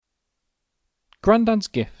Grandad's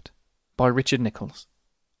Gift by Richard Nicholls.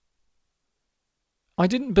 I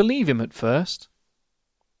didn't believe him at first.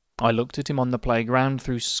 I looked at him on the playground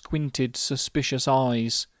through squinted, suspicious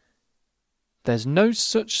eyes. "There's no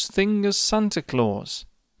such thing as Santa Claus,"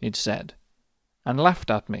 he'd said, and laughed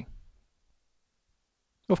at me.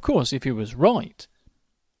 Of course, if he was right,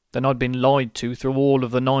 then I'd been lied to through all of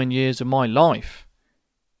the 9 years of my life.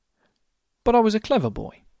 But I was a clever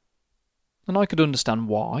boy, and I could understand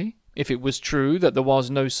why, if it was true that there was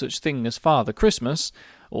no such thing as Father Christmas,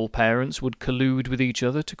 all parents would collude with each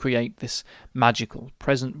other to create this magical,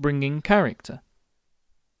 present-bringing character.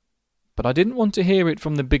 But I didn't want to hear it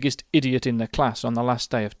from the biggest idiot in the class on the last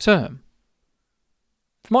day of term.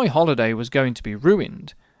 If my holiday was going to be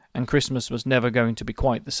ruined, and Christmas was never going to be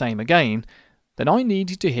quite the same again, then I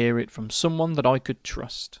needed to hear it from someone that I could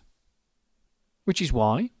trust. Which is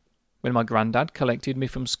why, when my Grandad collected me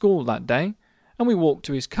from school that day, and we walked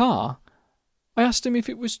to his car, I asked him if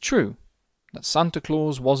it was true that Santa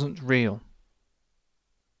Claus wasn't real.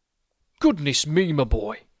 "Goodness me, my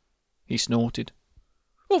boy," he snorted.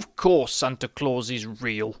 "Of course Santa Claus is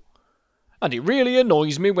real. And it really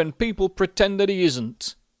annoys me when people pretend that he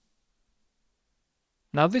isn't."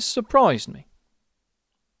 Now this surprised me.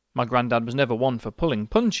 My Grandad was never one for pulling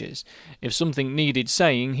punches. If something needed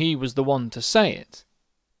saying, he was the one to say it.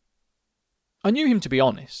 I knew him to be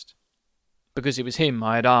honest, because it was him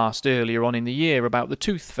I had asked earlier on in the year about the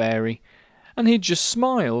Tooth Fairy, and he'd just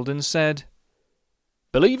smiled and said,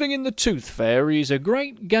 "Believing in the Tooth Fairy is a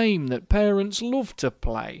great game that parents love to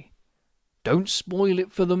play. Don't spoil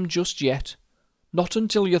it for them just yet, not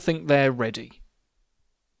until you think they're ready."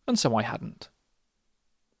 And so I hadn't.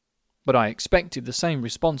 But I expected the same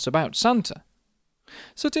response about Santa.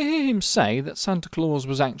 So to hear him say that Santa Claus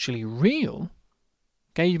was actually real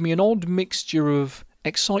gave me an odd mixture of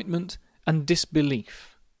excitement and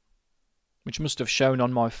disbelief, which must have shown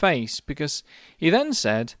on my face, because he then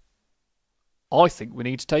said, "I think we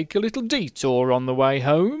need to take a little detour on the way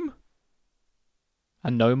home."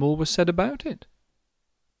 And no more was said about it.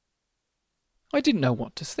 I didn't know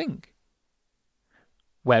what to think.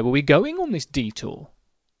 Where were we going on this detour?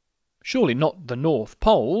 Surely not the North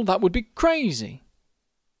Pole, that would be crazy.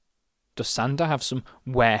 Does Santa have some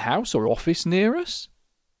warehouse or office near us?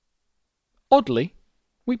 Oddly,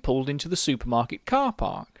 we pulled into the supermarket car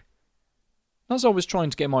park. As I was trying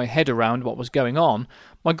to get my head around what was going on,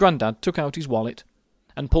 my Grandad took out his wallet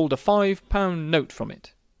and pulled a £5 note from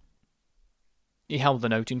it. He held the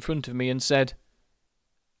note in front of me and said,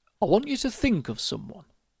 "I want you to think of someone.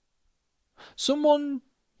 Someone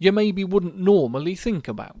you maybe wouldn't normally think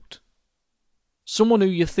about. Someone who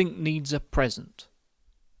you think needs a present."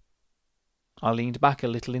 I leaned back a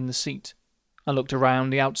little in the seat and looked around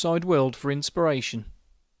the outside world for inspiration.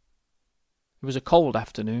 It was a cold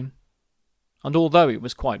afternoon, and although it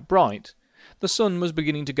was quite bright, the sun was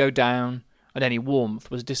beginning to go down, and any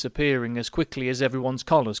warmth was disappearing as quickly as everyone's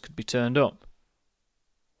collars could be turned up.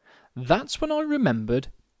 That's when I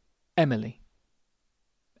remembered Emily.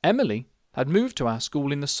 Emily had moved to our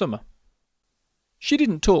school in the summer. She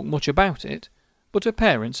didn't talk much about it, but her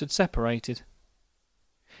parents had separated.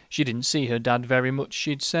 She didn't see her dad very much,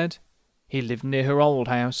 she'd said. He lived near her old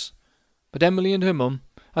house, but Emily and her mum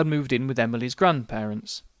had moved in with Emily's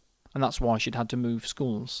grandparents, and that's why she'd had to move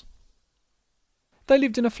schools. They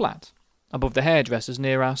lived in a flat above the hairdressers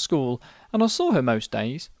near our school, and I saw her most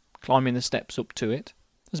days, climbing the steps up to it,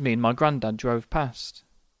 as me and my Grandad drove past.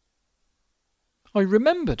 I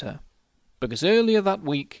remembered her, because earlier that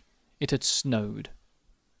week it had snowed.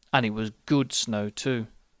 And it was good snow too.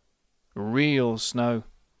 Real snow.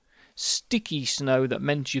 Sticky snow that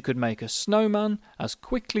meant you could make a snowman as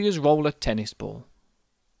quickly as roll a tennis ball.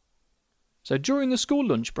 So during the school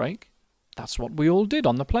lunch break, that's what we all did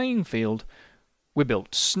on the playing field. We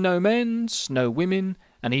built snowmen, snow women,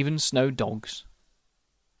 and even snow dogs.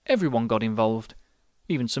 Everyone got involved,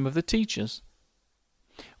 even some of the teachers.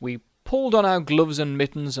 We pulled on our gloves and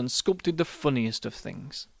mittens and sculpted the funniest of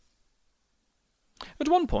things. At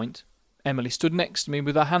one point, Emily stood next to me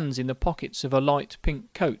with her hands in the pockets of her light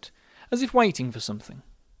pink coat, as if waiting for something.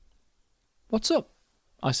 "What's up?"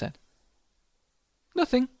 I said.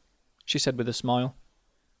 "Nothing," she said with a smile.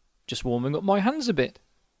 "Just warming up my hands a bit."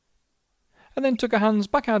 And then took her hands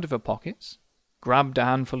back out of her pockets, grabbed a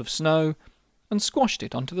handful of snow, and squashed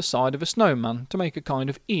it onto the side of a snowman to make a kind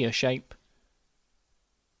of ear shape.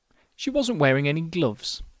 She wasn't wearing any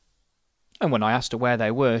gloves, and when I asked her where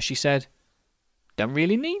they were, she said, "Don't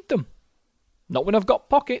really need them. Not when I've got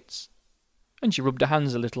pockets." And she rubbed her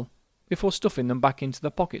hands a little before stuffing them back into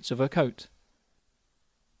the pockets of her coat.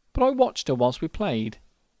 But I watched her whilst we played,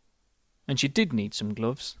 and she did need some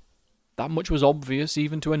gloves, That much was obvious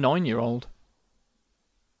even to a 9-year-old.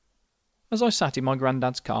 As I sat in my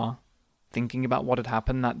granddad's car, thinking about what had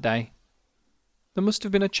happened that day, there must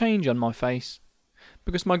have been a change on my face,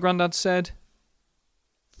 because my granddad said,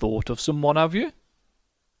 "Thought of someone, have you?"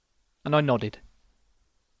 And I nodded.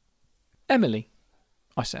 "Emily,"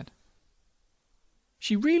 I said.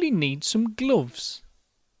 "She really needs some gloves."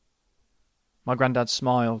 My granddad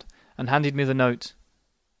smiled and handed me the note.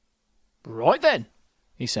 "Right then,"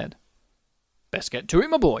 he said. "Best get to it,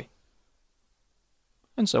 my boy."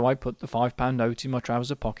 And so I put the £5 note in my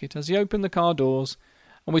trouser pocket as he opened the car doors,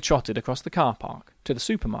 and we trotted across the car park to the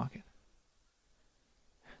supermarket.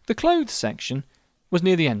 The clothes section was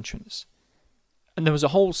near the entrance, and there was a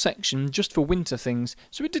whole section just for winter things,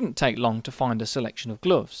 so it didn't take long to find a selection of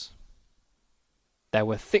gloves. There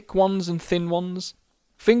were thick ones and thin ones,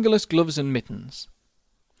 fingerless gloves and mittens.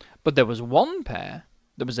 But there was one pair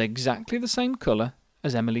that was exactly the same colour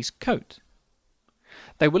as Emily's coat.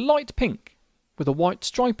 They were light pink, with a white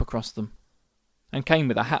stripe across them, and came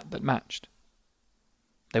with a hat that matched.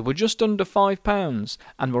 They were just under £5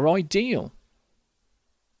 and were ideal.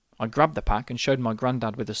 I grabbed the pack and showed my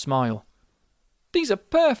granddad with a smile. "These are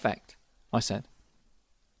perfect," I said.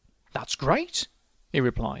 "That's great," he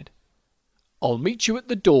replied. "I'll meet you at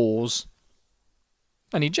the doors."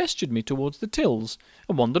 And he gestured me towards the tills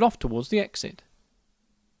and wandered off towards the exit.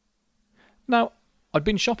 Now, I'd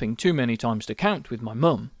been shopping too many times to count with my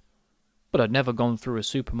mum, but I'd never gone through a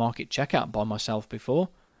supermarket checkout by myself before,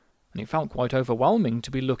 and it felt quite overwhelming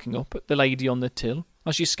to be looking up at the lady on the till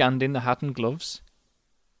as she scanned in the hat and gloves.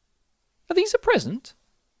 "Are these a present?"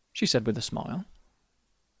 she said with a smile.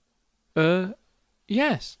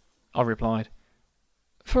 Yes," I replied.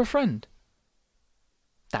 "For a friend."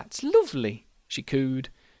 "That's lovely," she cooed.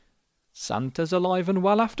 "Santa's alive and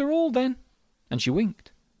well after all, then," and she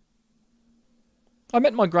winked. I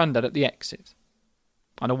met my granddad at the exit,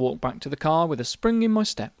 and I walked back to the car with a spring in my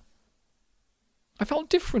step. I felt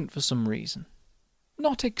different for some reason.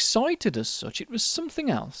 Not excited as such, it was something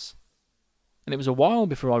else. And it was a while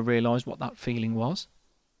before I realised what that feeling was.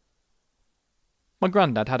 My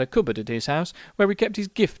granddad had a cupboard at his house where he kept his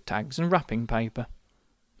gift tags and wrapping paper.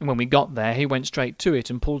 And when we got there, he went straight to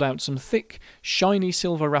it and pulled out some thick, shiny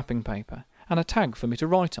silver wrapping paper and a tag for me to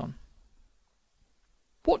write on.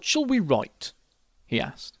 "What shall we write?" he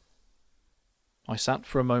asked. I sat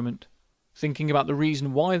for a moment, thinking about the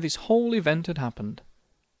reason why this whole event had happened.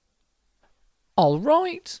 "I'll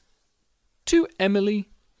write, 'To Emily,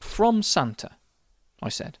 from Santa,'" I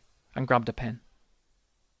said, and grabbed a pen.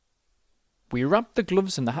 We wrapped the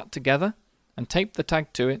gloves and the hat together and taped the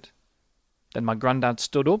tag to it. Then my granddad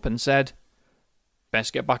stood up and said,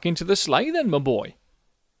 "Best get back into the sleigh then, my boy."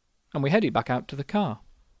 And we headed back out to the car.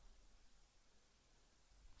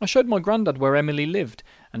 I showed my granddad where Emily lived,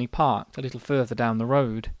 and he parked a little further down the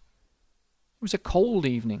road. It was a cold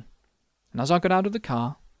evening, and as I got out of the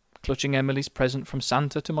car, clutching Emily's present from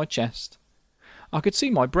Santa to my chest, I could see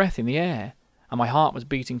my breath in the air, and my heart was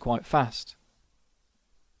beating quite fast.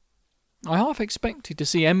 I half expected to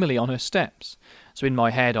see Emily on her steps, so in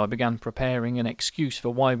my head I began preparing an excuse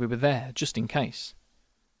for why we were there, just in case.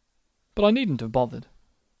 But I needn't have bothered.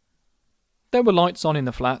 There were lights on in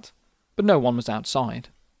the flat, but no one was outside.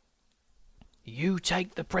 "You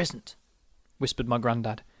take the present," whispered my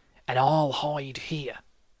granddad, "and I'll hide here."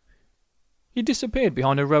 He disappeared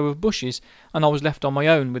behind a row of bushes, and I was left on my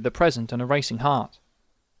own with the present and a racing heart.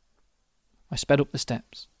 I sped up the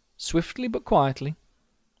steps, swiftly but quietly,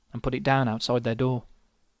 and put it down outside their door.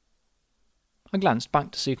 I glanced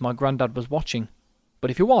back to see if my granddad was watching,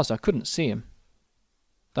 but if he was, I couldn't see him.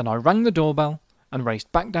 Then I rang the doorbell and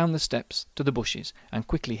raced back down the steps to the bushes and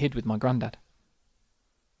quickly hid with my granddad.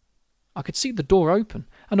 I could see the door open,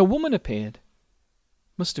 and a woman appeared.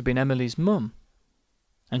 Must have been Emily's mum.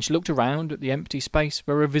 And she looked around at the empty space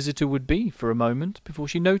where a visitor would be for a moment before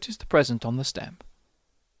she noticed the present on the step.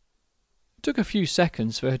 It took a few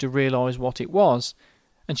seconds for her to realise what it was,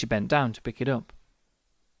 and she bent down to pick it up.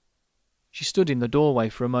 She stood in the doorway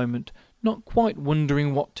for a moment, not quite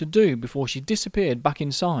wondering what to do, before she disappeared back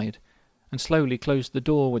inside and slowly closed the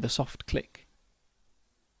door with a soft click.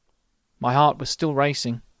 My heart was still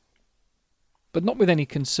racing, but not with any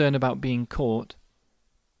concern about being caught.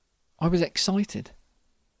 I was excited.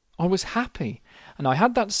 I was happy, and I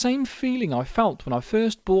had that same feeling I felt when I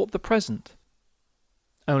first bought the present.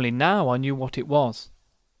 Only now I knew what it was.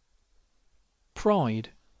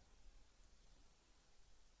 Pride.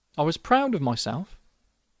 I was proud of myself,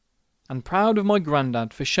 and proud of my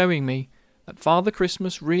granddad for showing me that Father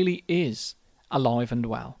Christmas really is alive and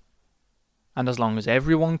well. And as long as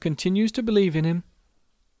everyone continues to believe in him,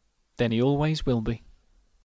 then he always will be.